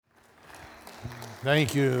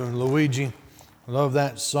Thank you, Luigi. Love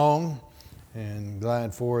that song, and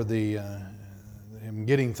glad for him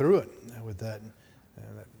getting through it with that.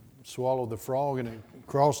 Swallowed the frog and it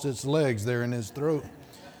crossed its legs there in his throat.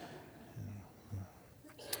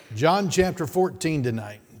 John chapter 14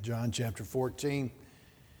 tonight. John chapter 14.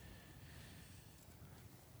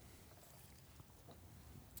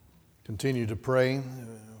 Continue to pray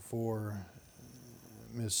for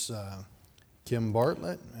Miss Kim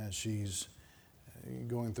Bartlett as she's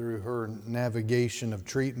going through her navigation of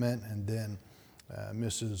treatment, and then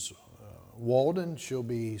Mrs. Walden, she'll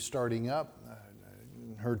be starting up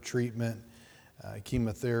her treatment,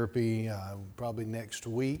 chemotherapy, probably next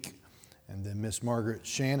week. And then Miss Margaret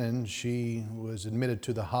Shannon, she was admitted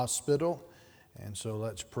to the hospital, and so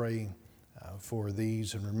let's pray for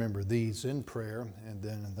these and remember these in prayer. And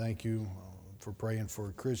then thank you for praying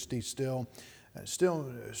for Christy still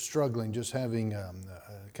struggling, just having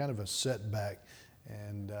kind of a setback.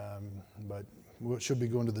 And but she'll be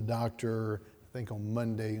going to the doctor, I think, on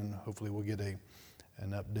Monday, and hopefully we'll get an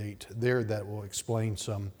update there that will explain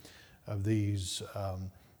some of these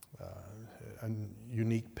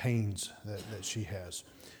unique pains that she has.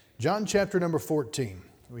 John chapter number 14.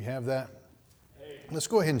 We have that. Let's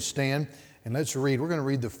go ahead and stand and let's read. We're going to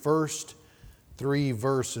read the first 3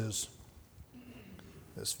 verses.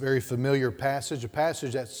 This very familiar passage, a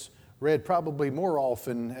passage that's read probably more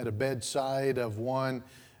often at a bedside of one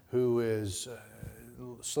who is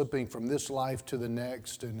slipping from this life to the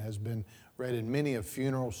next, and has been read in many a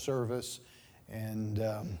funeral service. And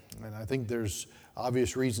I think there's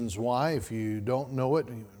obvious reasons why. If you don't know it,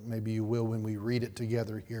 maybe you will when we read it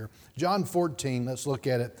together here. John 14, let's look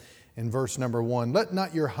at it in verse number 1. Let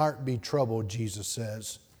not your heart be troubled, Jesus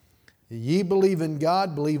says. Ye believe in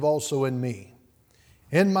God, believe also in me.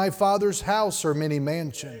 In my Father's house are many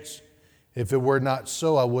mansions. If it were not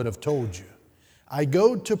so, I would have told you. I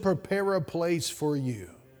go to prepare a place for you.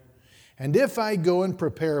 And if I go and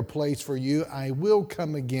prepare a place for you, I will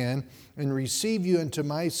come again and receive you unto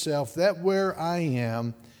myself, that where I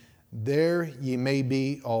am, there ye may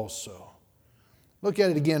be also. Look at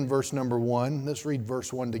it again, verse number 1. Let's read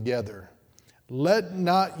verse 1 together. Let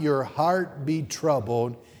not your heart be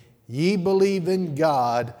troubled. Ye believe in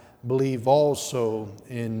God, believe also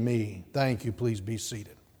in me. Thank you. Please be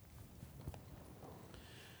seated.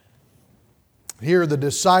 Here the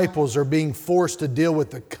disciples are being forced to deal with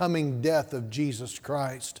the coming death of Jesus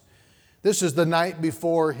Christ. This is the night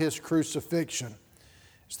before His crucifixion.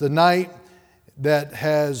 It's the night that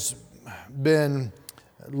has been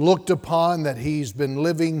looked upon, that He's been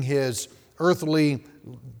living His earthly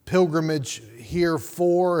pilgrimage here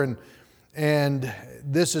for, and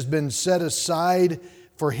this has been set aside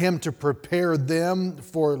for Him to prepare them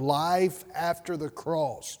for life after the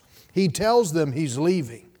cross. He tells them He's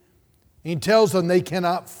leaving. He tells them they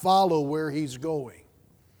cannot follow where He's going.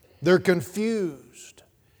 They're confused.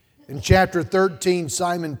 In chapter 13,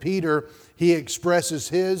 Simon Peter, he expresses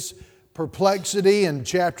his perplexity. In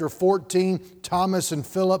chapter 14, Thomas and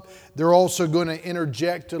Philip, they're also going to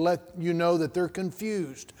interject to let you know that they're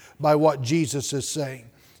confused by what Jesus is saying.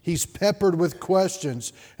 He's peppered with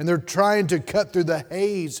questions, and they're trying to cut through the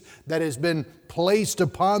haze that has been placed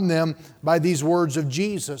upon them by these words of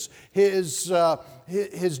Jesus. His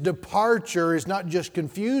departure is not just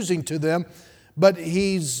confusing to them, but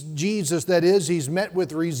he's met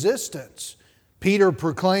with resistance. Peter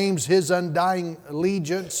proclaims his undying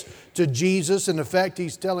allegiance to Jesus. In effect,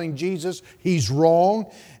 he's telling Jesus he's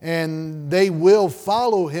wrong, and they will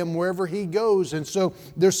follow Him wherever He goes. And so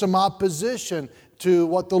there's some opposition to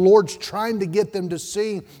what the Lord's trying to get them to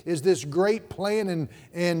see, is this great plan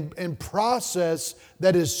and process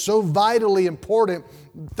that is so vitally important.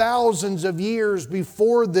 Thousands of years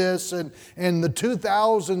before this and the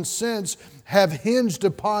 2,000 since have hinged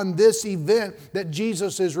upon this event that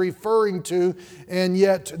Jesus is referring to, and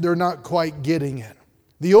yet they're not quite getting it.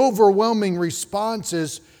 The overwhelming response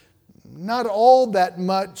is not all that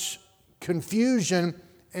much confusion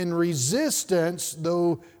and resistance,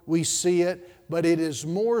 though we see it, but it is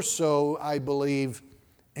more so, I believe,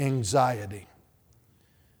 anxiety.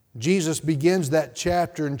 Jesus begins that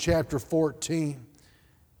chapter in chapter 14.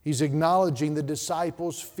 He's acknowledging the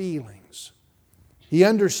disciples' feelings. He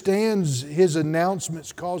understands His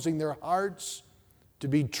announcements causing their hearts to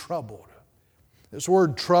be troubled. This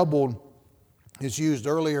word troubled is used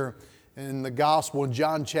earlier in the gospel in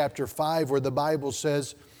John chapter 5, where the Bible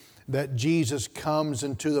says that Jesus comes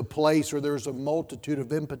into the place where there's a multitude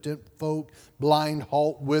of impotent folk, blind,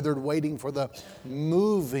 halt, withered, waiting for the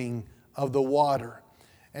moving of the water.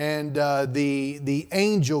 And the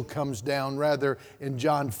angel comes down, rather, in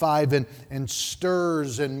John 5 and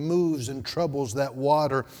stirs and moves and troubles that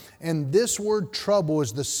water. And this word trouble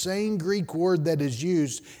is the same Greek word that is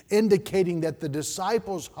used, indicating that the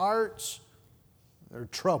disciples' hearts, they're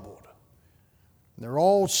troubled. They're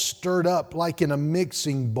all stirred up like in a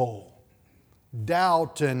mixing bowl.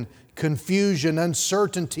 Doubt and confusion,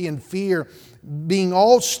 uncertainty and fear being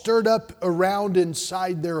all stirred up around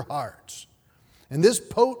inside their hearts. And this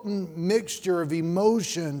potent mixture of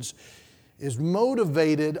emotions is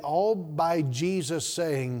motivated all by Jesus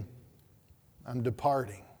saying, I'm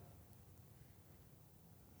departing.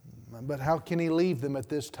 But how can He leave them at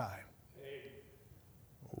this time?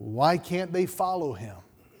 Why can't they follow Him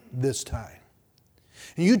this time?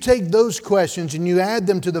 And you take those questions and you add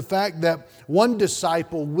them to the fact that one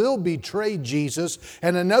disciple will betray Jesus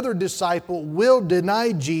and another disciple will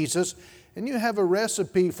deny Jesus, and you have a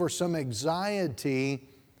recipe for some anxiety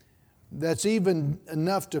that's even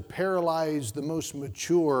enough to paralyze the most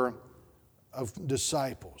mature of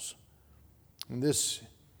disciples. In this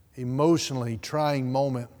emotionally trying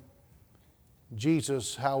moment,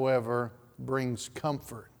 Jesus, however, brings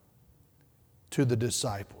comfort to the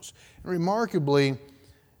disciples. And remarkably,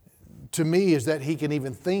 to me, is that He can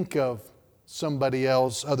even think of somebody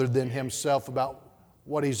else other than Himself about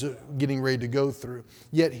what He's getting ready to go through.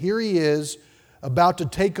 Yet here He is, about to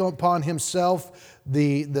take upon Himself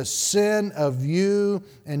the sin of you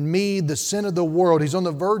and me, the sin of the world. He's on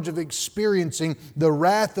the verge of experiencing the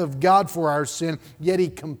wrath of God for our sin, yet He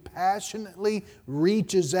compassionately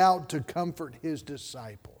reaches out to comfort His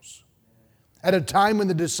disciples. At a time when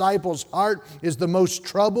the disciples' heart is the most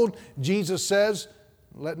troubled, Jesus says,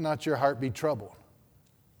 let not your heart be troubled.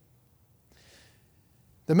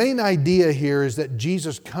 The main idea here is that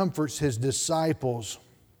Jesus comforts His disciples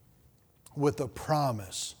with a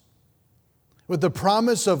promise. With the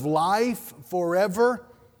promise of life forever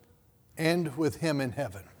and with Him in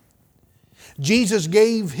heaven. Jesus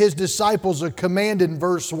gave His disciples a command in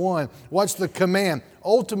verse 1. What's the command?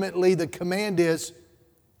 Ultimately, the command is,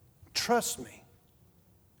 trust me.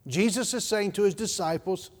 Jesus is saying to His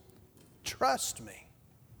disciples, trust me.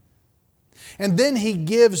 And then He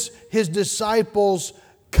gives His disciples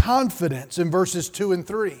confidence in verses 2 and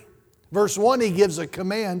 3. Verse 1, He gives a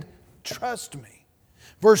command, trust me.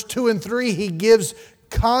 Verse 2 and 3, He gives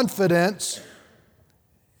confidence.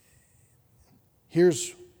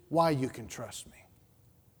 Here's why you can trust me.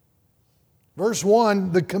 Verse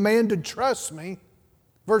 1, the command to trust me.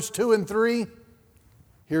 Verse 2 and 3,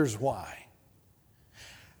 here's why.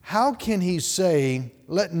 How can He say,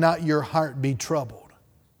 let not your heart be troubled?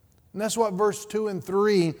 And that's what verse 2 and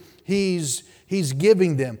 3 He's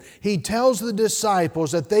giving them. He tells the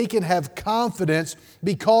disciples that they can have confidence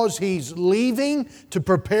because He's leaving to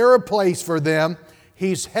prepare a place for them.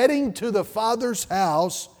 He's heading to the Father's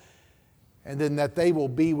house, and then that they will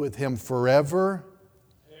be with Him forever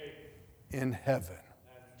in heaven.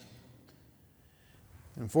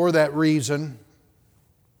 And for that reason,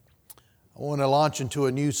 I want to launch into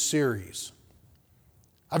a new series.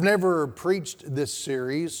 I've never preached this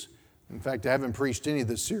series. In fact, I haven't preached any of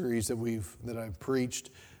the series that I've preached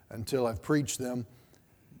until I've preached them.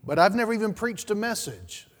 But I've never even preached a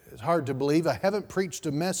message. It's hard to believe I haven't preached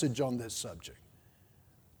a message on this subject.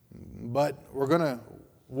 But we're going to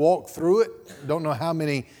walk through it. Don't know how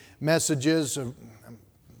many messages,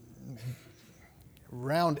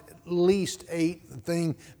 around at least 8. The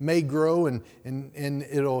thing may grow and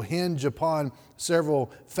it'll hinge upon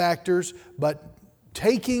several factors. But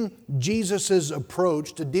taking Jesus'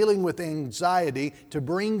 approach to dealing with anxiety to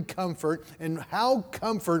bring comfort, and how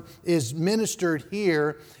comfort is ministered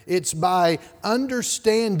here, it's by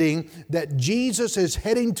understanding that Jesus is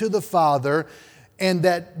heading to the Father and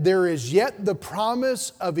that there is yet the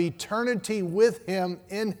promise of eternity with Him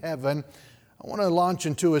in heaven. I want to launch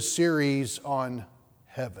into a series on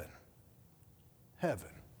heaven. Heaven.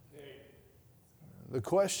 The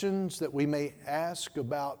questions that we may ask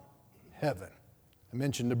about heaven. I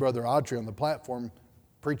mentioned to Brother Audrey on the platform,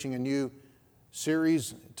 preaching a new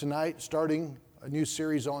series tonight, starting a new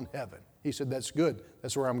series on heaven. He said, that's good.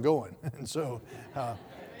 That's where I'm going. And so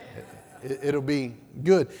it'll be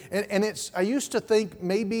good. And I used to think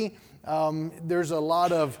maybe there's a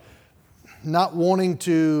lot of not wanting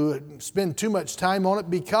to spend too much time on it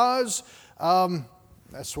because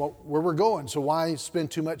that's where we're going. So why spend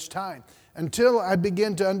too much time? Until I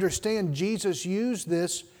begin to understand Jesus used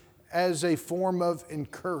this as a form of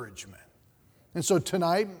encouragement. And so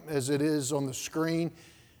tonight, as it is on the screen,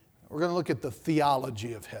 we're going to look at the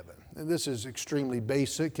theology of heaven. And this is extremely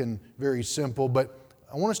basic and very simple, but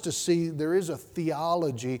I want us to see there is a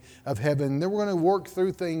theology of heaven. Then we're going to work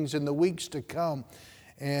through things in the weeks to come.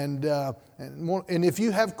 And if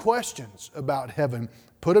you have questions about heaven,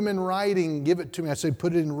 put them in writing, give it to me. I say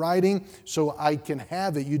put it in writing so I can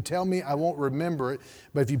have it. You tell me, I won't remember it.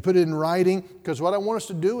 But if you put it in writing, because what I want us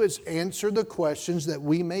to do is answer the questions that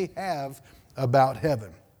we may have about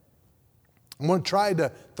heaven. I'm going to try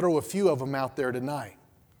to throw a few of them out there tonight.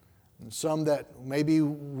 And some that maybe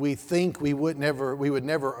we think we would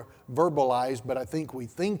never verbalize, but I think we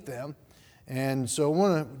think them. And so I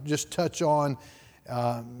want to just touch on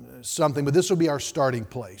something, but this will be our starting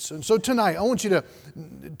place. And so tonight, I want you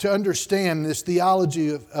to understand this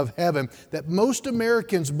theology of heaven, that most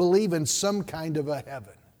Americans believe in some kind of a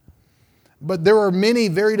heaven. But there are many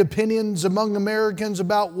varied opinions among Americans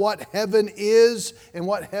about what heaven is and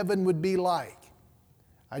what heaven would be like.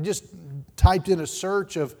 I just typed in a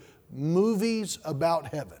search of movies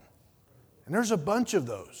about heaven. And there's a bunch of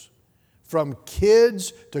those. From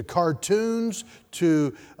kids to cartoons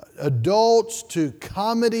to adults to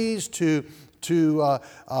comedies to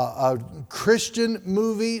Christian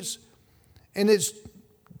movies. And it's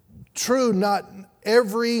true, not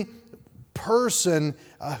every person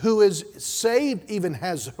who is saved even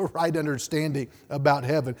has a right understanding about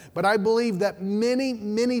heaven. But I believe that many,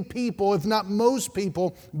 many people, if not most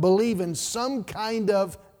people, believe in some kind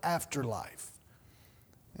of afterlife.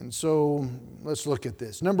 And so let's look at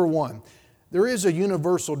this. Number one, there is a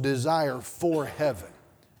universal desire for heaven.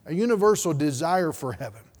 A universal desire for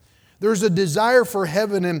heaven. There's a desire for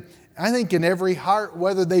heaven, and I think in every heart,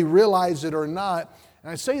 whether they realize it or not.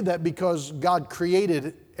 And I say that because God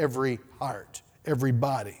created every heart, every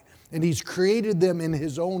body. And He's created them in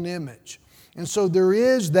His own image. And so there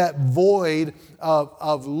is that void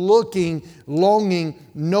of looking, longing,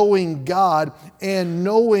 knowing God, and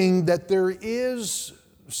knowing that there is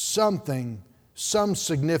something, some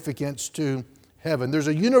significance to heaven. There's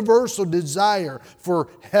a universal desire for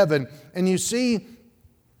heaven. And you see,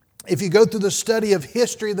 if you go through the study of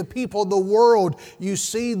history of the people of the world, you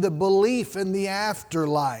see the belief in the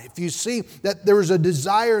afterlife. You see that there's a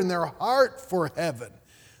desire in their heart for heaven.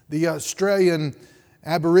 The Australian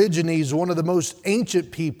Aborigines, one of the most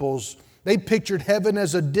ancient peoples, they pictured heaven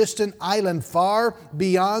as a distant island far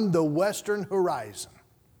beyond the western horizon.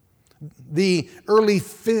 The early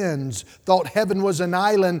Finns thought heaven was an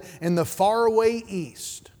island in the faraway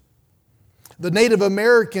east. The Native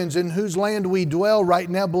Americans in whose land we dwell right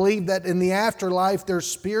now believe that in the afterlife their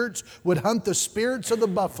spirits would hunt the spirits of the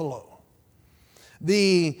buffalo.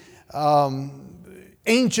 The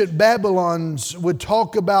ancient Babylons would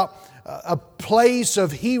talk about a place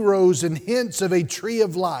of heroes and hints of a tree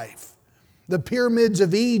of life. The pyramids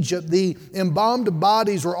of Egypt, the embalmed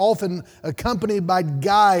bodies were often accompanied by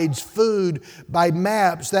guides, food, by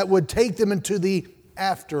maps that would take them into the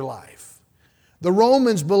afterlife. The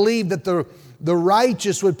Romans believed that the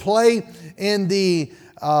righteous would play in the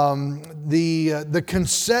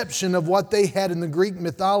conception of what they had in the Greek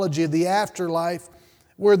mythology of the afterlife,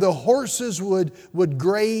 where the horses would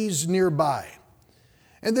graze nearby.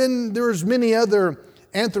 And then there's many other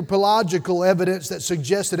anthropological evidence that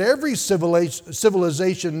suggests that every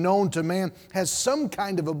civilization known to man has some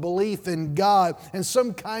kind of a belief in God and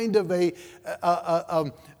some kind of a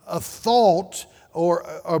thought or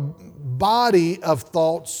a body of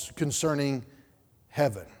thoughts concerning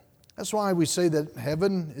heaven. That's why we say that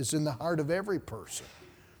heaven is in the heart of every person.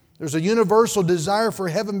 There's a universal desire for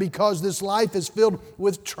heaven because this life is filled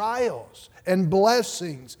with trials and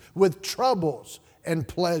blessings, with troubles and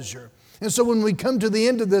pleasure. And so when we come to the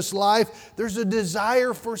end of this life, there's a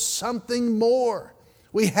desire for something more.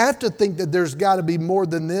 We have to think that there's got to be more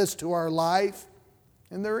than this to our life.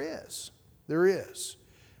 And there is. There is.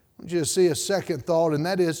 I want you to see a second thought, and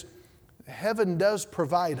that is heaven does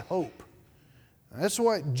provide hope. That's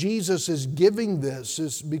why Jesus is giving this,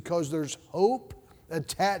 is because there's hope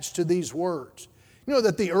attached to these words. You know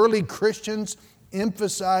that the early Christians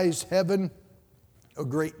emphasized heaven a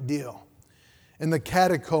great deal. In the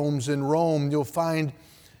catacombs in Rome, you'll find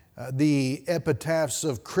the epitaphs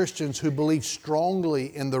of Christians who believe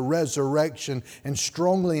strongly in the resurrection and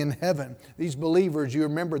strongly in heaven. These believers, you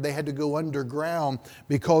remember, they had to go underground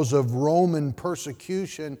because of Roman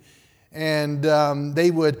persecution, and they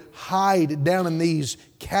would hide down in these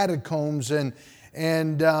catacombs and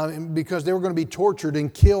because they were going to be tortured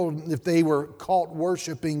and killed if they were caught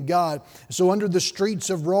worshiping God. So under the streets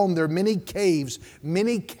of Rome, there are many caves,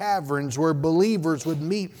 many caverns where believers would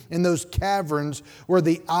meet in those caverns where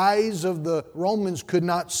the eyes of the Romans could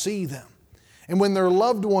not see them. And when their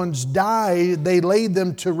loved ones died, they laid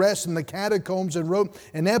them to rest in the catacombs and wrote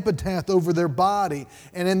an epitaph over their body.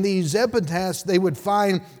 And in these epitaphs, they would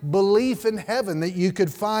find belief in heaven, that you could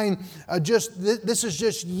find this is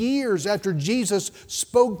just years after Jesus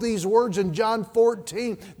spoke these words in John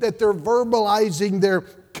 14, that they're verbalizing their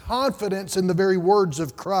confidence in the very words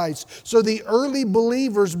of Christ. So the early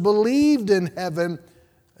believers believed in heaven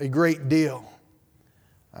a great deal.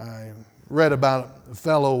 I read about a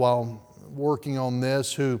fellow while working on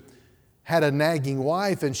this who had a nagging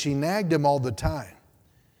wife, and she nagged him all the time.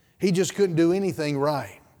 He just couldn't do anything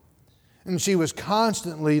right. And she was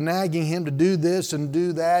constantly nagging him to do this and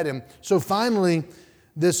do that. And so finally,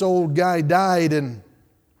 this old guy died, and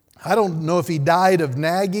I don't know if he died of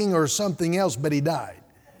nagging or something else, but he died.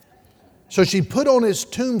 So she put on his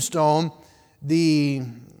tombstone the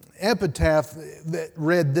epitaph that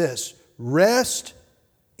read this: "Rest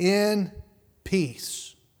in peace."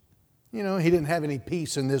 You know, he didn't have any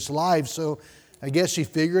peace in this life, so I guess she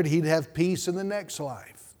figured he'd have peace in the next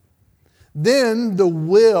life. Then the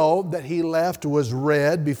will that he left was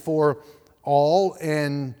read before all,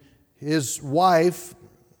 and his wife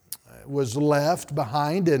was left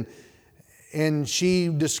behind, and she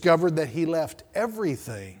discovered that he left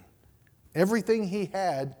everything he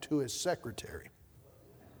had to his secretary.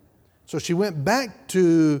 So she went back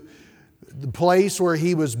to the place where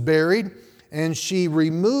he was buried, and she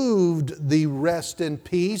removed the "rest in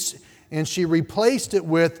peace," and she replaced it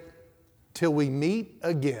with "till we meet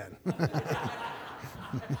again."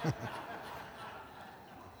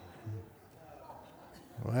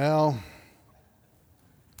 Well,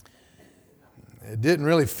 it didn't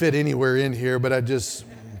really fit anywhere in here, but I just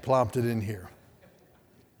plopped it in here.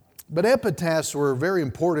 But epitaphs were very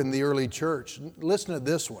important in the early church. Listen to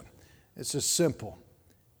this one. It's just simple.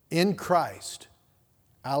 "In Christ,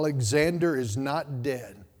 Alexander is not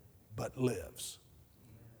dead, but lives."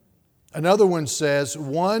 Another one says,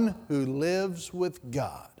 "One who lives with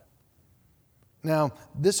God." Now,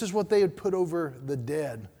 this is what they had put over the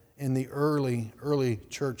dead in the early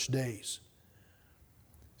church days.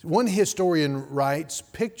 One historian writes,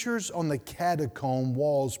 "Pictures on the catacomb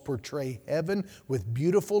walls portray heaven with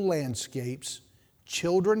beautiful landscapes,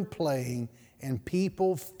 children playing, and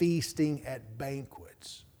people feasting at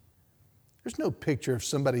banquets." There's no picture of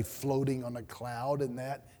somebody floating on a cloud in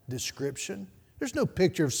that description. There's no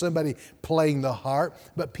picture of somebody playing the harp,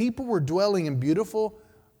 but people were dwelling in beautiful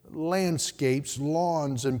landscapes,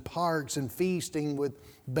 lawns and parks, and feasting with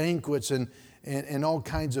banquets and all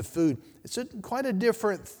kinds of food. It's quite a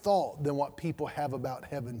different thought than what people have about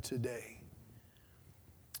heaven today.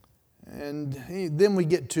 And then we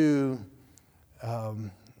get to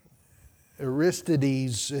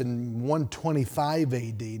Aristides in 125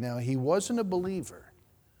 AD. Now, he wasn't a believer,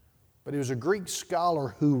 but he was a Greek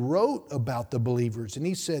scholar who wrote about the believers. And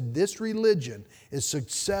he said, "This religion is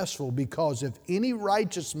successful because if any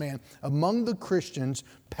righteous man among the Christians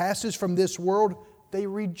passes from this world, they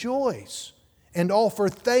rejoice and offer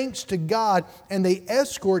thanks to God, and they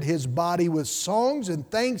escort his body with songs and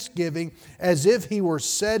thanksgiving as if he were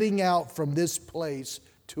setting out from this place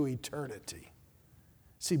to eternity."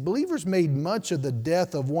 See, believers made much of the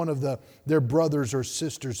death of one of their brothers or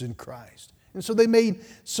sisters in Christ. And so they made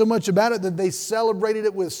so much about it that they celebrated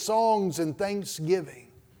it with songs and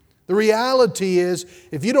thanksgiving. The reality is,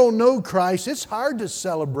 if you don't know Christ, it's hard to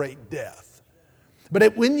celebrate death.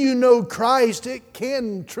 But when you know Christ, it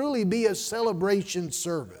can truly be a celebration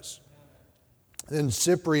service. Then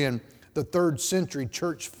Cyprian, the 3rd century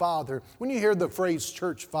church father, when you hear the phrase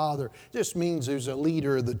church father, it just means there's a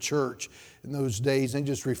leader of the church in those days. They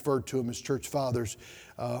just referred to them as church fathers.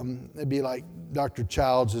 It'd be like Dr.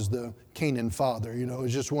 Childs is the Canaan father. You know,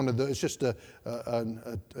 it's just one of the. It's just a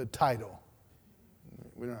title.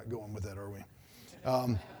 We're not going with that, are we?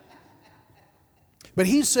 But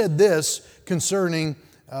he said this concerning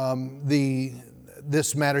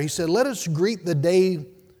this matter. He said, "Let us greet the day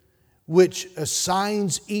which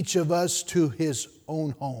assigns each of us to his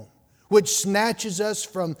own home, which snatches us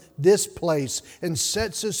from this place and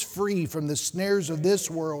sets us free from the snares of this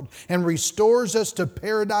world and restores us to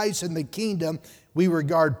paradise in the kingdom. We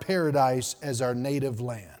regard paradise as our native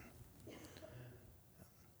land."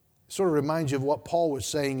 Sort of reminds you of what Paul was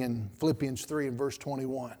saying in Philippians 3 and verse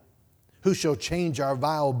 21. "Who shall change our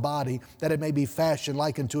vile body, that it may be fashioned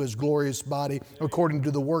like unto his glorious body, according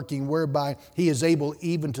to the working whereby he is able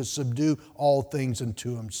even to subdue all things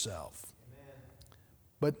unto himself." Amen.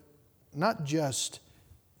 But not just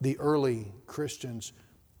the early Christians,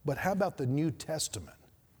 but how about the New Testament?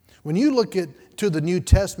 When you look to the New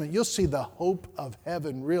Testament, you'll see the hope of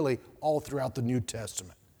heaven really all throughout the New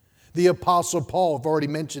Testament. The Apostle Paul, I've already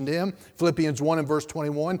mentioned him, Philippians 1 and verse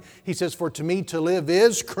 21. He says, "For to me to live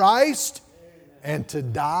is Christ, and to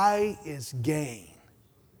die is gain."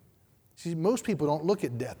 See, most people don't look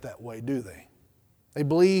at death that way, do they? They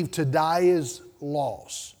believe to die is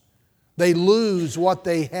loss. They lose what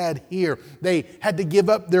they had here. They had to give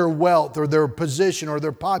up their wealth or their position or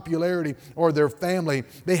their popularity or their family.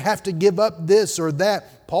 They have to give up this or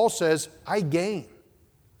that. Paul says, I gain.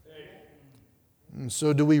 And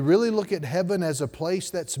so do we really look at heaven as a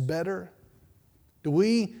place that's better? Do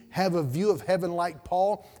we have a view of heaven like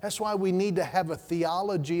Paul? That's why we need to have a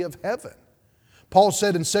theology of heaven. Paul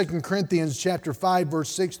said in 2 Corinthians chapter 5, verse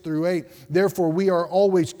 6 through 8, "Therefore we are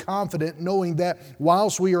always confident, knowing that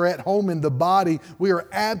whilst we are at home in the body, we are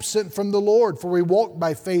absent from the Lord. For we walk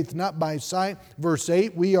by faith, not by sight." Verse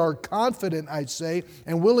 8, "We are confident, I say,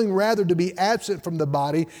 and willing rather to be absent from the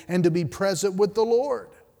body and to be present with the Lord."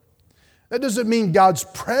 That doesn't mean God's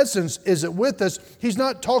presence isn't with us. He's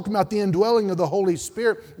not talking about the indwelling of the Holy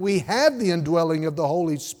Spirit. We have the indwelling of the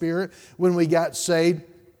Holy Spirit when we got saved.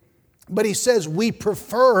 But he says we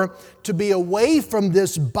prefer to be away from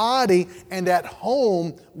this body and at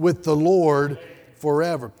home with the Lord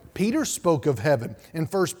forever. Peter spoke of heaven in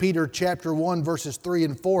 1 Peter chapter 1 verses 3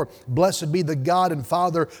 and 4. "Blessed be the God and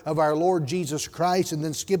Father of our Lord Jesus Christ." And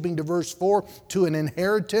then skipping to verse 4, "To an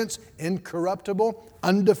inheritance incorruptible,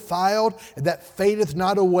 undefiled, that fadeth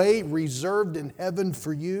not away, reserved in heaven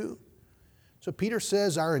for you." So Peter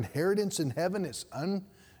says our inheritance in heaven is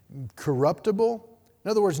incorruptible. In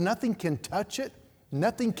other words, nothing can touch it.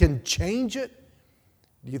 Nothing can change it.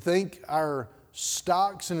 Do you think our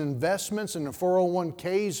stocks and investments and the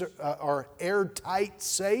 401ks are airtight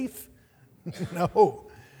safe? No.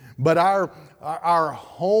 But our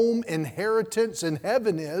home inheritance in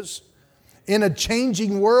heaven is. In a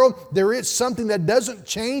changing world, there is something that doesn't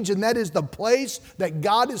change, and that is the place that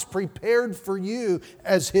God has prepared for you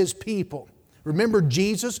as His people. Remember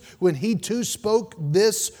Jesus when He too spoke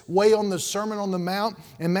this way on the Sermon on the Mount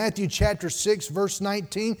in Matthew chapter 6 verse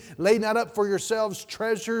 19, "Lay not up for yourselves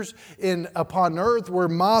treasures upon earth where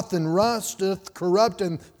moth and rust doth corrupt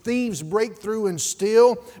and thieves break through and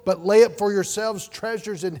steal, but lay up for yourselves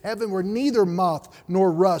treasures in heaven where neither moth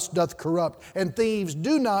nor rust doth corrupt and thieves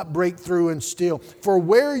do not break through and steal. For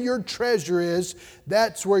where your treasure is,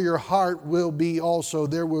 that's where your heart will be also.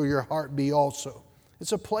 There will your heart be also."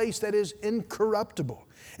 It's a place that is incorruptible.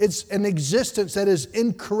 It's an existence that is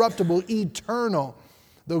incorruptible, eternal.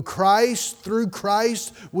 Through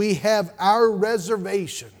Christ, we have our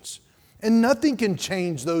reservations. And nothing can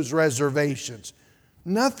change those reservations.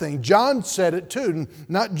 Nothing. John said it too.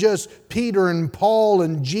 Not just Peter and Paul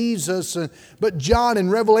and Jesus, but John in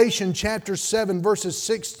Revelation chapter 7 verses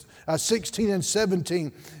 16 and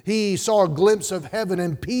 17. He saw a glimpse of heaven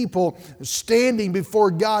and people standing before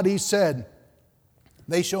God. He said,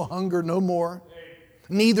 "They shall hunger no more,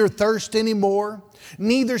 neither thirst any more,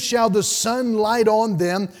 neither shall the sun light on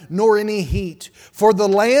them, nor any heat. For the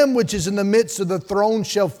Lamb which is in the midst of the throne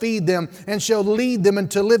shall feed them, and shall lead them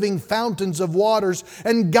into living fountains of waters,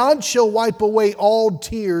 and God shall wipe away all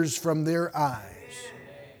tears from their eyes."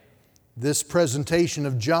 This presentation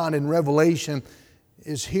of John in Revelation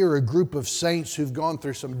is here a group of saints who've gone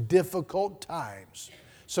through some difficult times,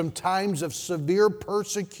 some times of severe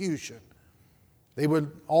persecution. They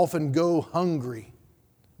would often go hungry.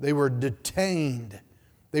 They were detained.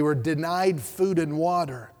 They were denied food and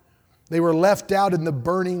water. They were left out in the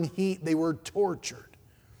burning heat. They were tortured.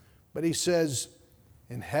 But he says,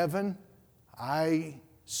 in heaven, I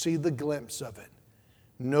see the glimpse of it.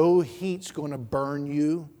 No heat's going to burn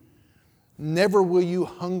you. Never will you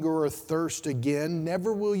hunger or thirst again.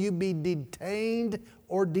 Never will you be detained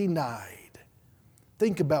or denied.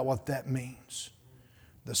 Think about what that means.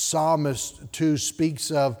 The psalmist too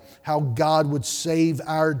speaks of how God would save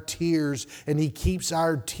our tears, and He keeps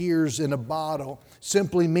our tears in a bottle,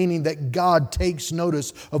 simply meaning that God takes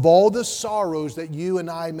notice of all the sorrows that you and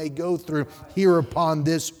I may go through here upon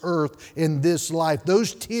this earth in this life.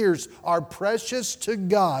 Those tears are precious to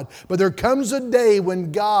God, but there comes a day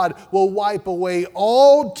when God will wipe away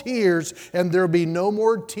all tears, and there will be no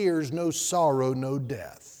more tears, no sorrow, no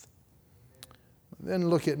death.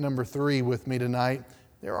 Then look at number 3 with me tonight.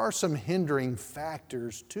 There are some hindering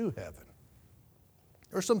factors to heaven.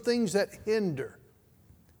 There are some things that hinder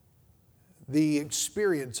the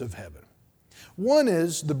experience of heaven. One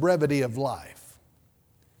is the brevity of life.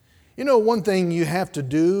 You know, one thing you have to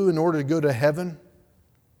do in order to go to heaven,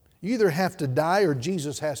 you either have to die or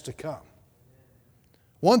Jesus has to come.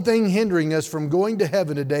 One thing hindering us from going to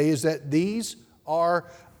heaven today is that these are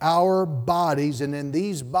our bodies, and in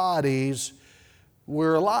these bodies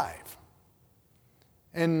we're alive.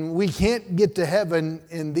 And we can't get to heaven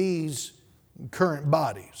in these current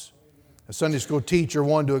bodies. A Sunday school teacher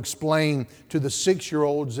wanted to explain to the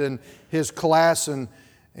 6-year-olds in his class and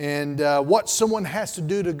what someone has to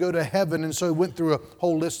do to go to heaven. And so he went through a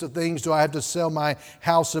whole list of things. Do I have to sell my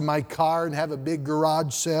house and my car and have a big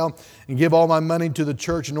garage sale and give all my money to the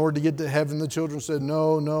church in order to get to heaven? The children said,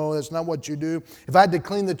 no, that's not what you do. If I had to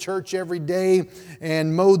clean the church every day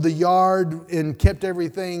and mowed the yard and kept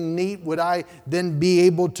everything neat, would I then be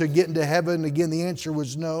able to get into heaven? Again, the answer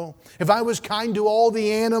was no. If I was kind to all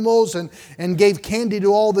the animals and gave candy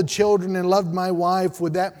to all the children and loved my wife,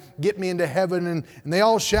 would that get me into heaven? And they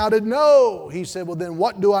all shouted no. He said, well, then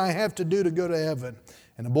what do I have to do to go to heaven?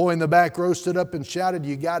 And a boy in the back row stood up and shouted,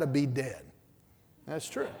 you got to be dead. That's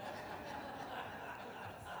true.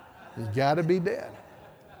 You got to be dead.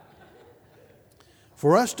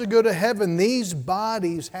 For us to go to heaven, these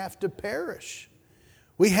bodies have to perish.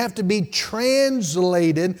 We have to be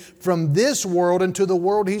translated from this world into the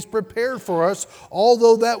world He's prepared for us,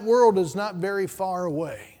 although that world is not very far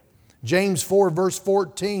away. James 4 verse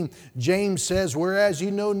 14, James says, whereas you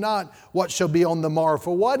know not what shall be on the morrow.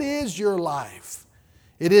 For what is your life?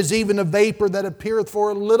 It is even a vapor that appeareth for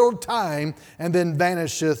a little time and then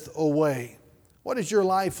vanisheth away. What is your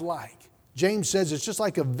life like? James says it's just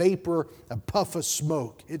like a vapor, a puff of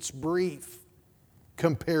smoke. It's brief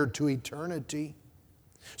compared to eternity.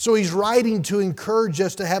 So he's writing to encourage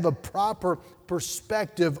us to have a proper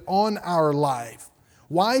perspective on our life.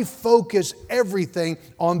 Why focus everything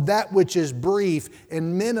on that which is brief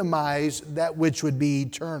and minimize that which would be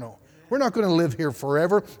eternal? We're not going to live here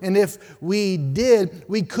forever. And if we did,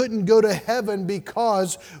 we couldn't go to heaven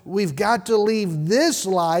because we've got to leave this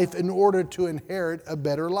life in order to inherit a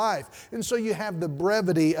better life. And so you have the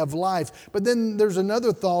brevity of life. But then there's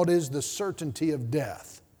another thought, is the certainty of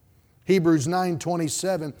death. Hebrews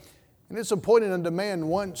 9:27, and it's appointed unto man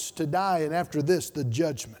once to die, and after this the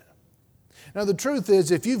judgment. Now the truth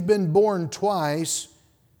is, if you've been born twice,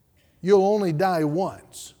 you'll only die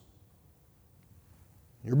once.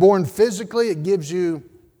 You're born physically, it gives you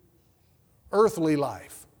earthly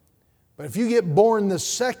life. But if you get born the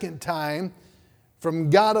second time from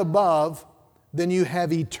God above, then you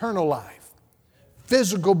have eternal life.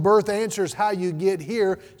 Physical birth answers how you get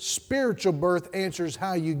here. Spiritual birth answers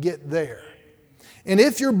how you get there. And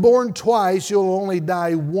if you're born twice, you'll only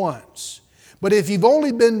die once. But if you've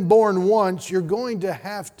only been born once, you're going to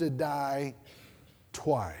have to die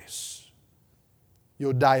twice.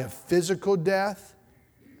 You'll die a physical death,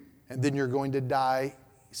 and then you're going to die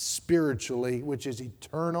spiritually, which is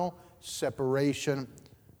eternal separation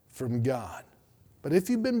from God. But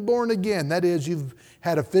if you've been born again, that is, you've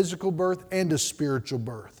had a physical birth and a spiritual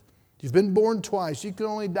birth. You've been born twice. You can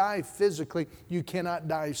only die physically. You cannot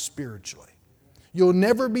die spiritually. You'll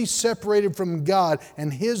never be separated from God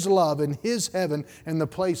and His love and His heaven and the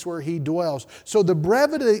place where He dwells. So the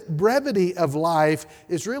brevity of life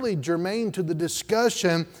is really germane to the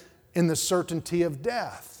discussion in the certainty of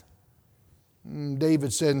death.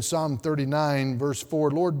 David said in Psalm 39, verse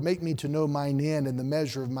 4, Lord, make me to know mine end and the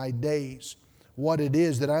measure of my days, what it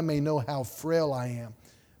is, that I may know how frail I am.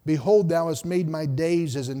 Behold, thou hast made my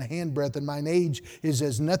days as an handbreadth, and mine age is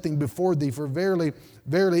as nothing before thee. For verily,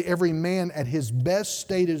 verily, every man at his best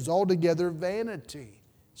state is altogether vanity.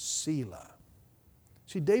 Selah.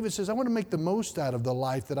 See, David says, I want to make the most out of the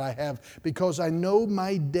life that I have because I know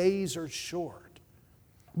my days are short.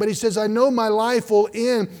 But he says, I know my life will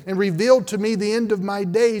end and reveal to me the end of my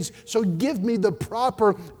days. So give me the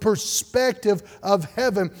proper perspective of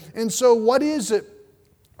heaven. And so what is it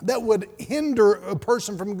that would hinder a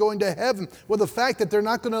person from going to heaven? Well, the fact that they're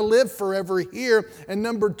not going to live forever here. And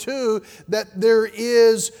number two, that there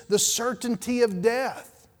is the certainty of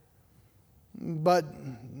death. But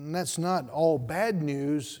that's not all bad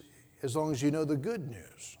news as long as you know the good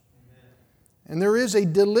news. And there is a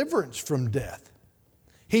deliverance from death.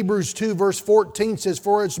 Hebrews 2 verse 14 says,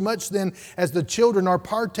 For as much then as the children are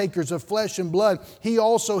partakers of flesh and blood, He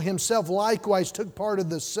also Himself likewise took part of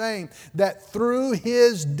the same, that through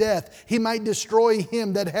His death He might destroy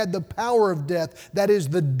him that had the power of death, that is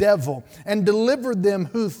the devil, and delivered them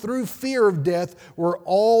who through fear of death were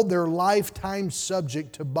all their lifetime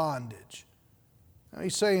subject to bondage. Now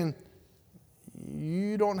He's saying,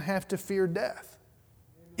 you don't have to fear death.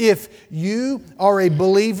 If you are a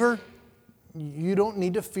believer, you don't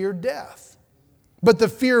need to fear death. But the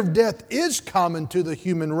fear of death is common to the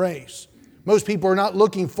human race. Most people are not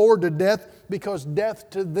looking forward to death because death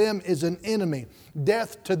to them is an enemy.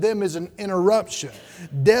 Death to them is an interruption.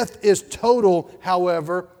 Death is total,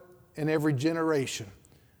 however, in every generation.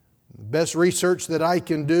 The best research that I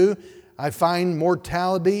can do, I find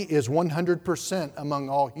mortality is 100% among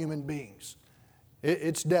all human beings.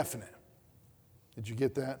 It's definite. Did you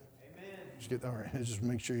get that? Amen. All right, just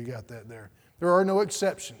make sure you got that there. There are no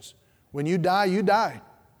exceptions. When you die, you die.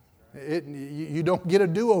 You don't get a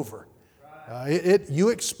do-over. You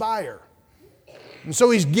expire. And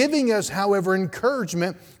so He's giving us, however,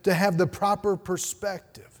 encouragement to have the proper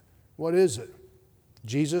perspective. What is it?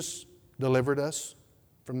 Jesus delivered us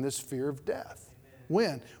from this fear of death.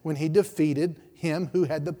 When? When He defeated him who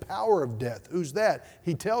had the power of death. Who's that?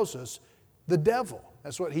 He tells us, the devil.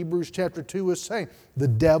 That's what Hebrews chapter 2 was saying. The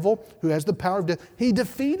devil who has the power of death, He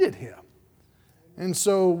defeated him. And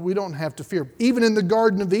so we don't have to fear. Even in the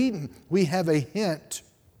Garden of Eden, we have a hint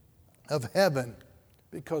of heaven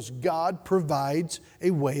because God provides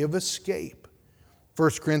a way of escape. 1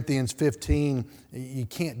 Corinthians 15, you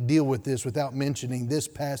can't deal with this without mentioning this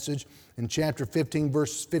passage. In chapter 15,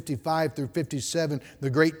 verses 55 through 57, the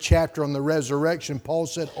great chapter on the resurrection, Paul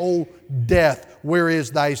said, "O death, where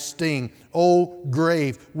is thy sting? O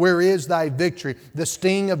grave, where is thy victory? The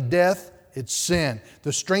sting of death, it's sin.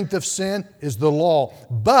 The strength of sin is the law.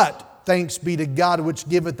 But thanks be to God which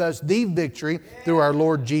giveth us the victory through our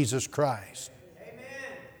Lord Jesus Christ."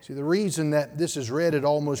 Amen. See, the reason that this is read at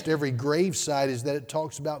almost every graveside is that it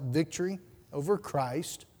talks about victory over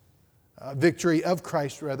Christ. Victory of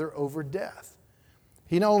Christ, rather, over death.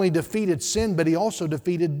 He not only defeated sin, but He also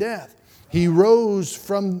defeated death. He rose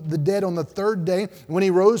from the dead on the third day. When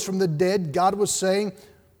He rose from the dead, God was saying,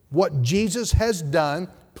 what Jesus has done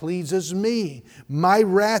pleases me. My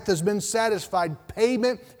wrath has been satisfied.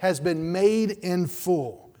 Payment has been made in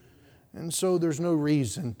full. And so there's no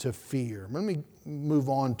reason to fear. Let me move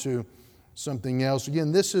on to something else.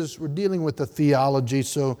 Again, we're dealing with the theology,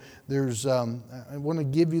 so I want to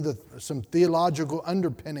give you some theological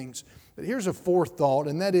underpinnings. But here's a fourth thought,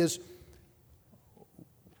 and that is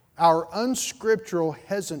our unscriptural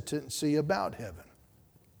hesitancy about heaven.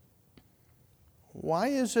 Why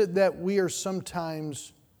is it that we are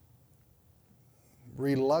sometimes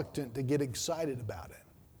reluctant to get excited about it?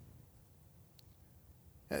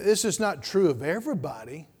 This is not true of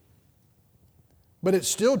everybody. But it's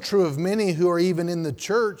still true of many who are even in the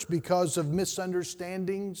church because of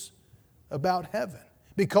misunderstandings about heaven.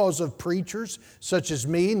 Because of preachers such as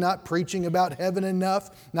me not preaching about heaven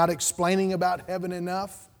enough, not explaining about heaven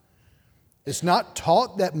enough. It's not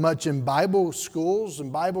taught that much in Bible schools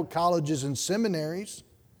and Bible colleges and seminaries.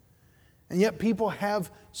 And yet people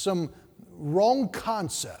have some wrong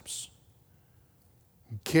concepts.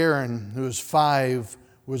 Karen, who was 5,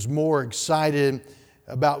 was more excited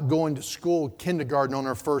about going to school, kindergarten, on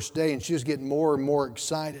her first day, and she was getting more and more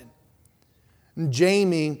excited. And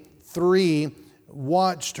Jamie, 3,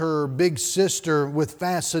 watched her big sister with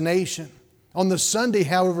fascination. On the Sunday,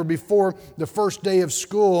 however, before the first day of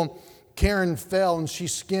school, Karen fell and she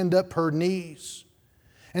skinned up her knees.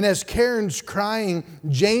 And as Karen's crying,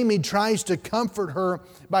 Jamie tries to comfort her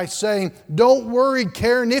by saying, "Don't worry,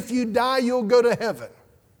 Karen, if you die, you'll go to heaven."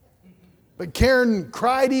 But Karen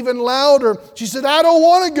cried even louder. She said, "I don't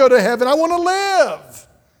want to go to heaven. I want to live."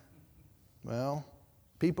 Well,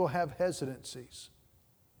 people have hesitancies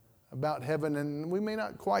about heaven, and we may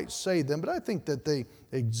not quite say them, but I think that they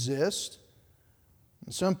exist.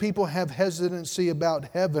 And some people have hesitancy about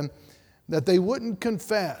heaven that they wouldn't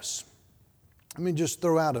confess. Let me just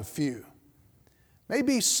throw out a few.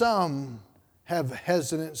 Maybe some have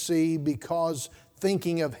hesitancy because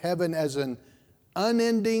thinking of heaven as an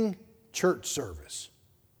unending church service.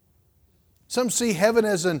 Some see heaven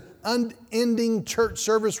as an unending church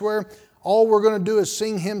service where all we're going to do is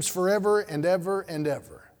sing hymns forever and ever and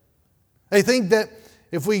ever. They think that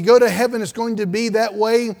if we go to heaven, it's going to be that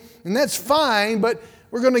way, and that's fine, but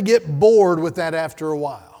we're going to get bored with that after a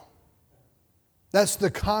while. That's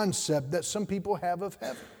the concept that some people have of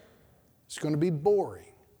heaven. It's going to be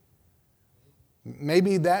boring.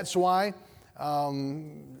 Maybe that's why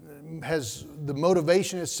the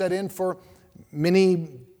motivation is set in for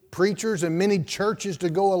many preachers and many churches to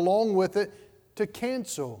go along with it to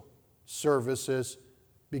cancel services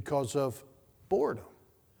because of boredom.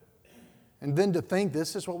 And then to think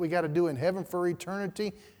this is what we got to do in heaven for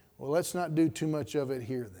eternity, well, let's not do too much of it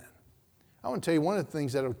here then. I want to tell you one of the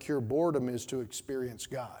things that will cure boredom is to experience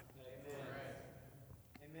God.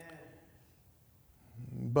 Amen.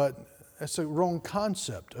 But that's a wrong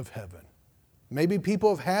concept of heaven. Maybe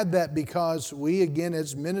people have had that because we, again,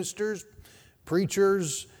 as ministers,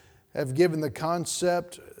 preachers, have given the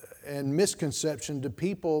concept and misconception to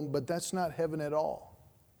people, but that's not heaven at all.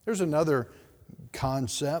 There's another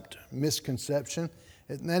concept, misconception,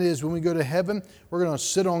 and that is when we go to heaven, we're going to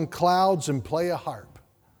sit on clouds and play a harp.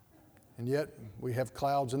 And yet we have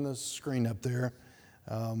clouds in the screen up there.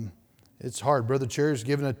 It's hard. Brother Cherry's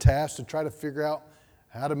given a task to try to figure out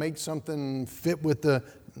how to make something fit with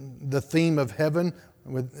the theme of heaven.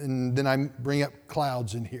 And then I bring up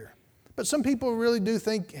clouds in here. But some people really do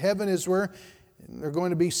think heaven is where they're going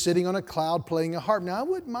to be sitting on a cloud playing a harp. Now, I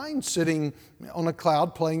wouldn't mind sitting on a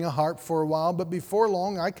cloud playing a harp for a while, but before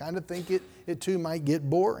long, I kind of think it too might get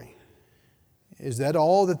boring. Is that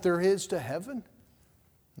all that there is to heaven?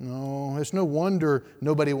 No, it's no wonder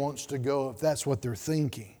nobody wants to go if that's what they're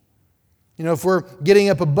thinking. You know, if we're getting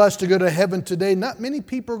up a bus to go to heaven today, not many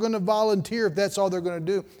people are going to volunteer if that's all they're going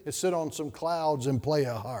to do is sit on some clouds and play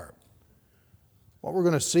a harp. What we're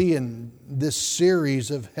going to see in this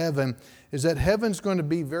series of heaven is that heaven's going to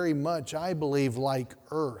be very much, I believe, like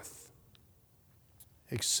earth,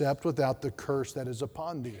 except without the curse that is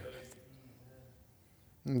upon the earth.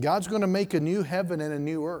 And God's going to make a new heaven and a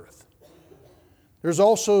new earth. There's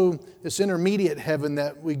also this intermediate heaven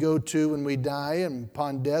that we go to when we die, and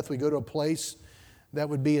upon death we go to a place that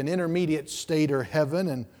would be an intermediate state or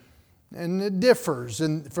heaven, and it differs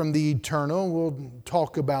from the eternal. We'll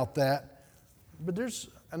talk about that. But there's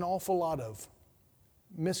an awful lot of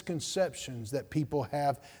misconceptions that people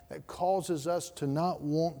have that causes us to not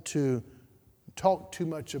want to talk too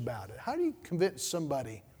much about it. How do you convince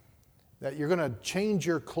somebody that you're going to change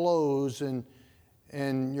your clothes and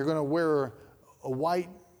you're going to wear a white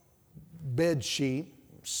bed sheet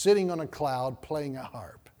sitting on a cloud playing a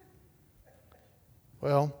harp?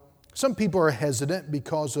 Well, some people are hesitant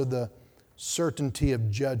because of the certainty of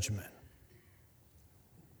judgment.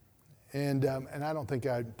 And I don't think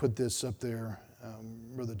I'd put this up there,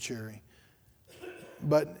 Brother Cherry.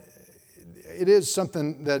 But it is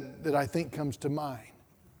something that I think comes to mind.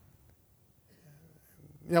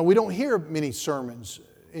 You know, we don't hear many sermons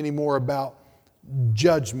anymore about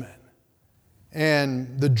judgment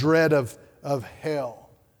and the dread of hell.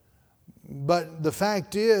 But the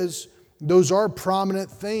fact is, those are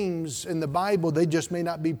prominent themes in the Bible. They just may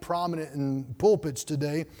not be prominent in pulpits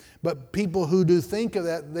today. But people who do think of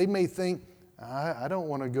that, they may think, I don't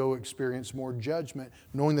want to go experience more judgment,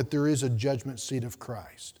 knowing that there is a judgment seat of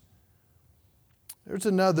Christ. There's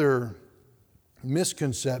another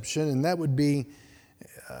misconception, and that would be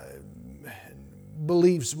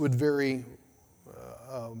beliefs would vary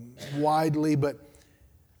widely, but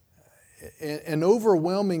an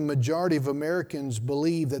overwhelming majority of Americans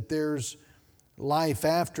believe that there's life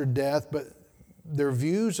after death, but their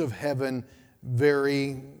views of heaven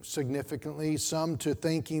vary significantly. Some to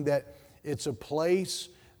thinking that it's a place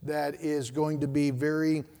that is going to be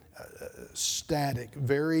very static,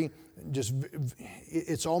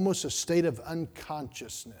 it's almost a state of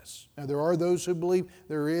unconsciousness. Now, there are those who believe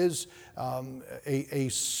there is a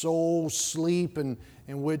soul sleep in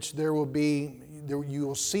which you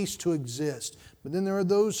will cease to exist. But then there are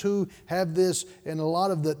those who have this, and a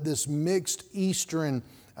lot of this mixed Eastern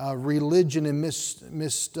religion and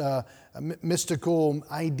mystical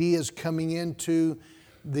ideas coming into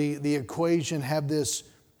the equation have this.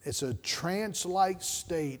 It's a trance-like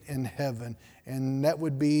state in heaven, and that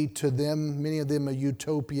would be to them, many of them, a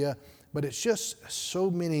utopia. But it's just so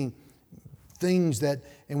many things and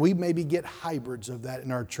we maybe get hybrids of that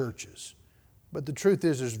in our churches. But the truth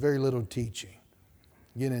is, there's very little teaching.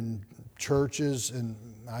 Again, in churches, and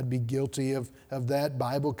I'd be guilty of that,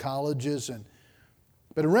 Bible colleges.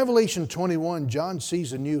 But in Revelation 21, John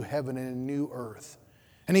sees a new heaven and a new earth.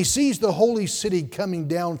 And he sees the holy city coming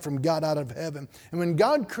down from God out of heaven. And when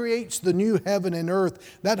God creates the new heaven and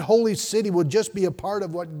earth, that holy city will just be a part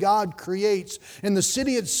of what God creates. And the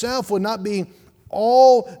city itself will not be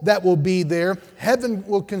all that will be there. Heaven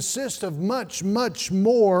will consist of much, much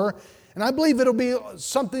more. And I believe it'll be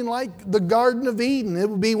something like the Garden of Eden. It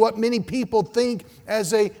will be what many people think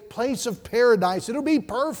as a place of paradise. It'll be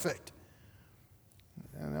perfect.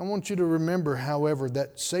 And I want you to remember, however,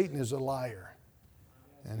 that Satan is a liar.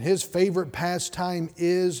 And his favorite pastime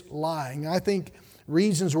is lying. I think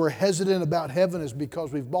reasons we're hesitant about heaven is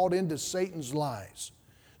because we've bought into Satan's lies.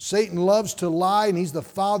 Satan loves to lie, and he's the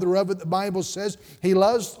father of it, the Bible says. He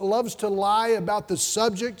loves to lie about the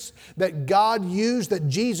subjects that God used, that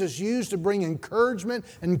Jesus used to bring encouragement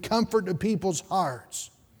and comfort to people's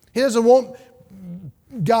hearts. He doesn't want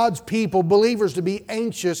God's people, believers, to be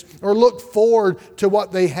anxious or look forward to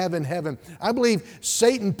what they have in heaven. I believe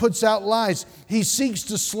Satan puts out lies. He seeks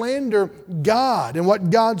to slander God and what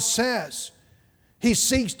God says. He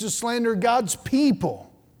seeks to slander God's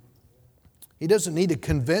people. He doesn't need to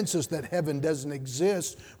convince us that heaven doesn't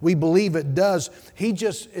exist. We believe it does. He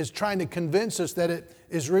just is trying to convince us that it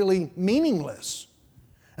is really meaningless.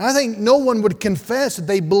 And I think no one would confess that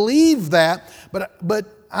they believe that,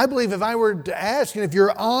 but I believe if I were to ask, and if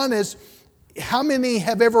you're honest, how many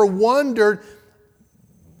have ever wondered,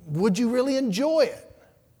 would you really enjoy it?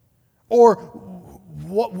 Or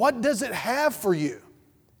what does it have for you?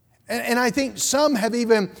 And I think some have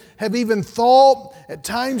even thought at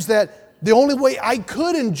times that the only way I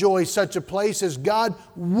could enjoy such a place is God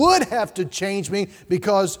would have to change me,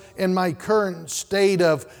 because in my current state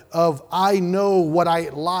of I know what I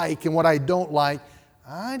like and what I don't like,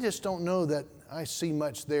 I just don't know that I see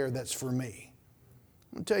much there that's for me.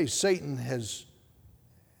 I'm going to tell you, Satan has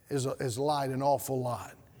lied an awful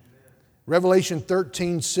lot. Revelation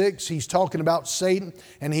 13:6, he's talking about Satan,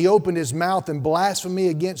 and he opened his mouth in blasphemy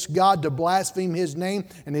against God, to blaspheme His name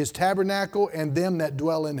and His tabernacle and them that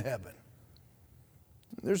dwell in heaven.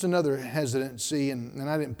 There's another hesitancy, and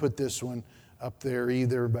I didn't put this one up there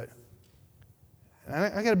either, but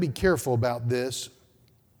I got to be careful about this,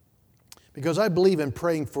 because I believe in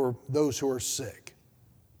praying for those who are sick.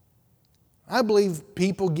 I believe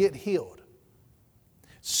people get healed.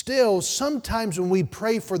 Still, sometimes when we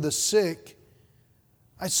pray for the sick,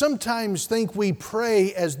 I sometimes think we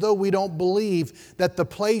pray as though we don't believe that the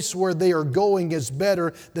place where they are going is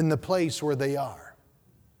better than the place where they are.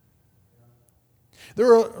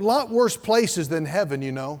 There are a lot worse places than heaven,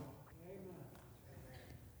 you know.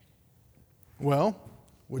 Well,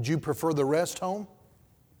 would you prefer the rest home?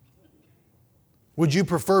 Would you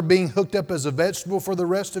prefer being hooked up as a vegetable for the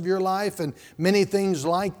rest of your life and many things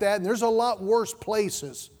like that? And there's a lot worse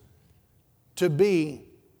places to be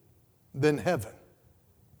than heaven.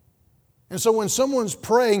 And so when someone's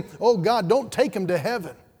praying, oh God, don't take them to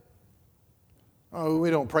heaven. Oh,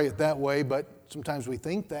 we don't pray it that way, but sometimes we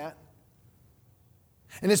think that.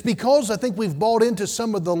 And it's because I think we've bought into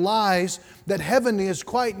some of the lies that heaven is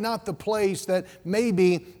quite not the place that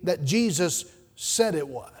maybe that Jesus said it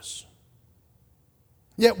was.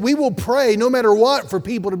 Yet we will pray no matter what for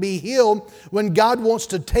people to be healed. When God wants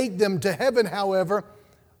to take them to heaven, however,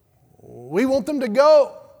 we want them to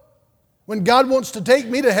go. When God wants to take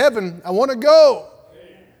me to heaven, I want to go.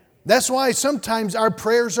 That's why sometimes our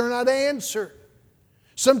prayers are not answered.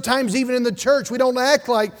 Sometimes even in the church, we don't act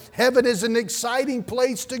like heaven is an exciting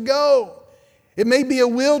place to go. It may be a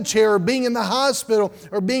wheelchair, or being in the hospital,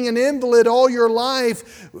 or being an invalid all your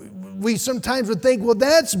life. We sometimes would think, well,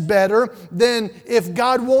 that's better than if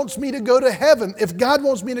God wants me to go to heaven. If God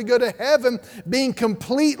wants me to go to heaven, being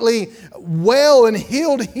completely well and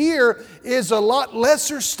healed here is a lot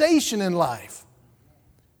lesser station in life.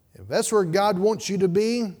 If that's where God wants you to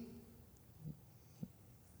be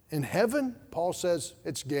in heaven, Paul says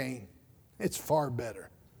it's gain. It's far better.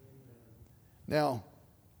 Now,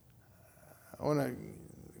 I want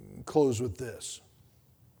to close with this.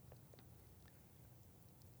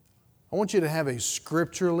 I want you to have a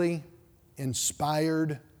scripturally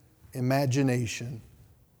inspired imagination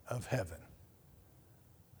of heaven.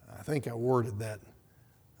 I think I worded that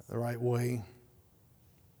the right way.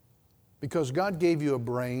 Because God gave you a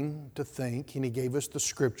brain to think, and He gave us the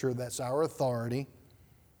Scripture. That's our authority.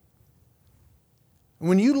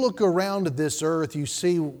 When you look around at this earth, you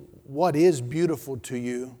see what is beautiful to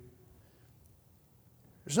you.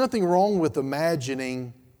 There's nothing wrong with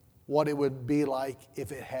imagining what it would be like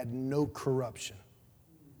if it had no corruption.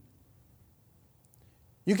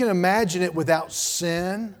 You can imagine it without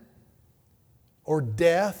sin or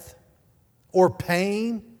death or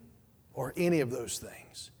pain or any of those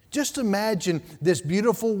things. Just imagine this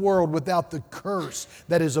beautiful world without the curse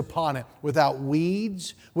that is upon it, without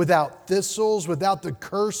weeds, without thistles, without the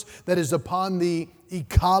curse that is upon the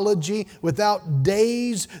ecology, without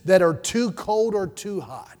days that are too cold or too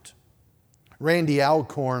hot. Randy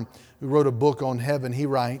Alcorn, who wrote a book on heaven, he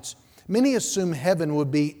writes, "Many assume heaven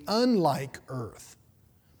would be unlike earth.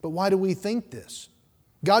 But why do we think this?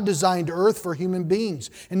 God designed earth for human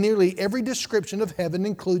beings, and nearly every description of heaven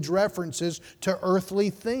includes references to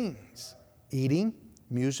earthly things: eating,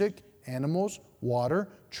 music, animals, water,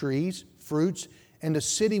 trees, fruits, and a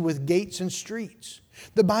city with gates and streets.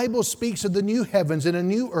 The Bible speaks of the new heavens and a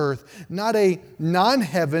new earth, not a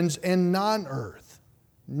non-heavens and non-earth.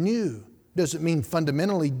 New doesn't mean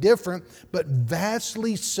fundamentally different, but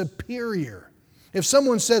vastly superior. If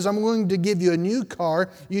someone says, 'I'm going to give you a new car,'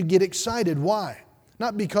 you'd get excited. Why?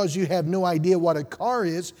 Not because you have no idea what a car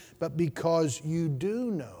is, but because you do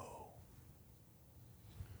know."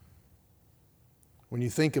 When you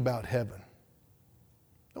think about heaven,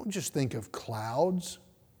 don't just think of clouds.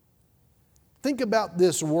 Think about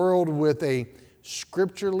this world with a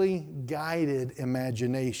scripturally guided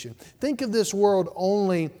imagination. Think of this world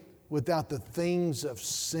only without the things of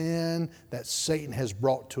sin that Satan has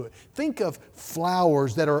brought to it. Think of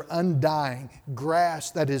flowers that are undying, grass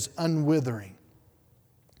that is unwithering.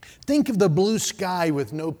 Think of the blue sky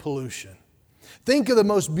with no pollution. Think of the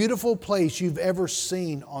most beautiful place you've ever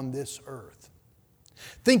seen on this earth.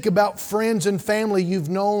 Think about friends and family you've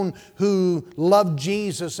known who love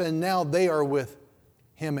Jesus and now they are with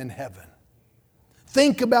Him in heaven.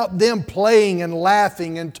 Think about them playing and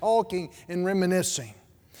laughing and talking and reminiscing.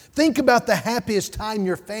 Think about the happiest time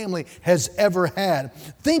your family has ever had.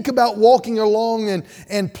 Think about walking along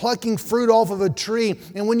and plucking fruit off of a tree.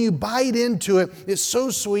 And when you bite into it, it's so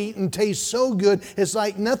sweet and tastes so good, it's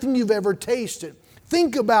like nothing you've ever tasted.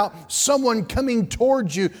 Think about someone coming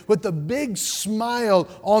towards you with a big smile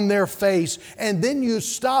on their face. And then you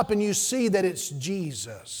stop and you see that it's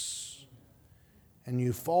Jesus. And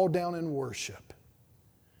you fall down in worship.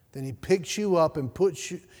 Then He picks you up and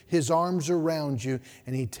puts His arms around you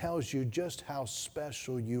and He tells you just how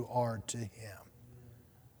special you are to Him.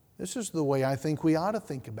 This is the way I think we ought to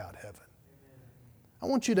think about heaven. I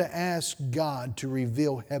want you to ask God to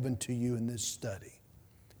reveal heaven to you in this study,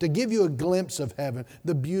 to give you a glimpse of heaven,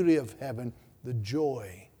 the beauty of heaven, the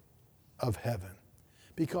joy of heaven.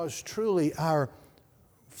 Because truly our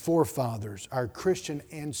forefathers, our Christian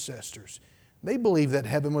ancestors, they believed that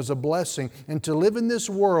heaven was a blessing, and to live in this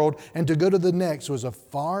world and to go to the next was a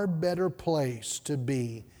far better place to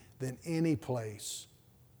be than any place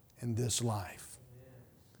in this life.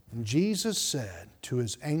 And Jesus said to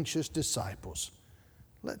His anxious disciples,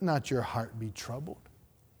 "Let not your heart be troubled.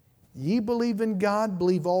 Ye believe in God,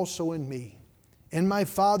 believe also in me. In my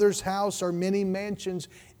Father's house are many mansions.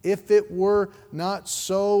 If it were not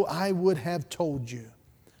so, I would have told you.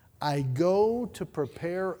 I go to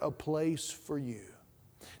prepare a place for you."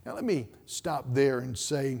 Now let me stop there and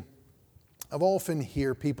say, I've often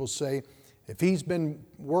hear people say, if He's been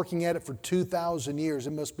working at it for 2,000 years,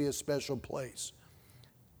 it must be a special place.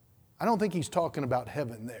 I don't think He's talking about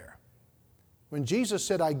heaven there. When Jesus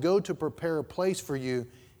said, "I go to prepare a place for you,"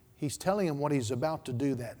 He's telling them what He's about to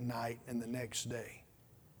do that night and the next day.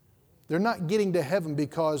 They're not getting to heaven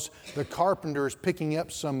because the carpenter is picking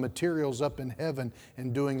up some materials up in heaven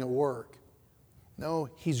and doing a work. No,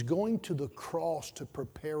 He's going to the cross to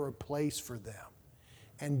prepare a place for them.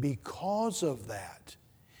 And because of that,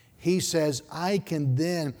 He says, "I can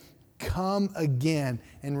then come again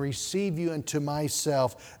and receive you into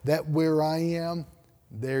myself, that where I am,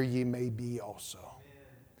 there ye may be also."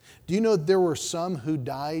 Do you know there were some who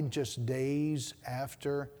died just days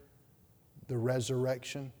after the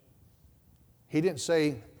resurrection? He didn't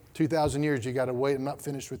say, 2,000 years you got to wait, I'm not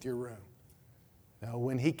finished with your room. No,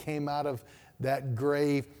 when He came out of that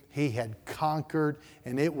grave, He had conquered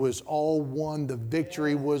and it was all won. The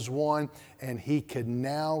victory was won and He could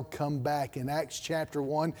now come back. In Acts chapter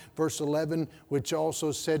 1, verse 11, which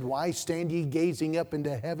also said, "Why stand ye gazing up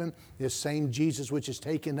into heaven? This same Jesus which is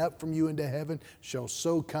taken up from you into heaven shall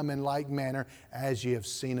so come in like manner as ye have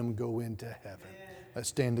seen Him go into heaven." Let's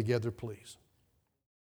stand together, please.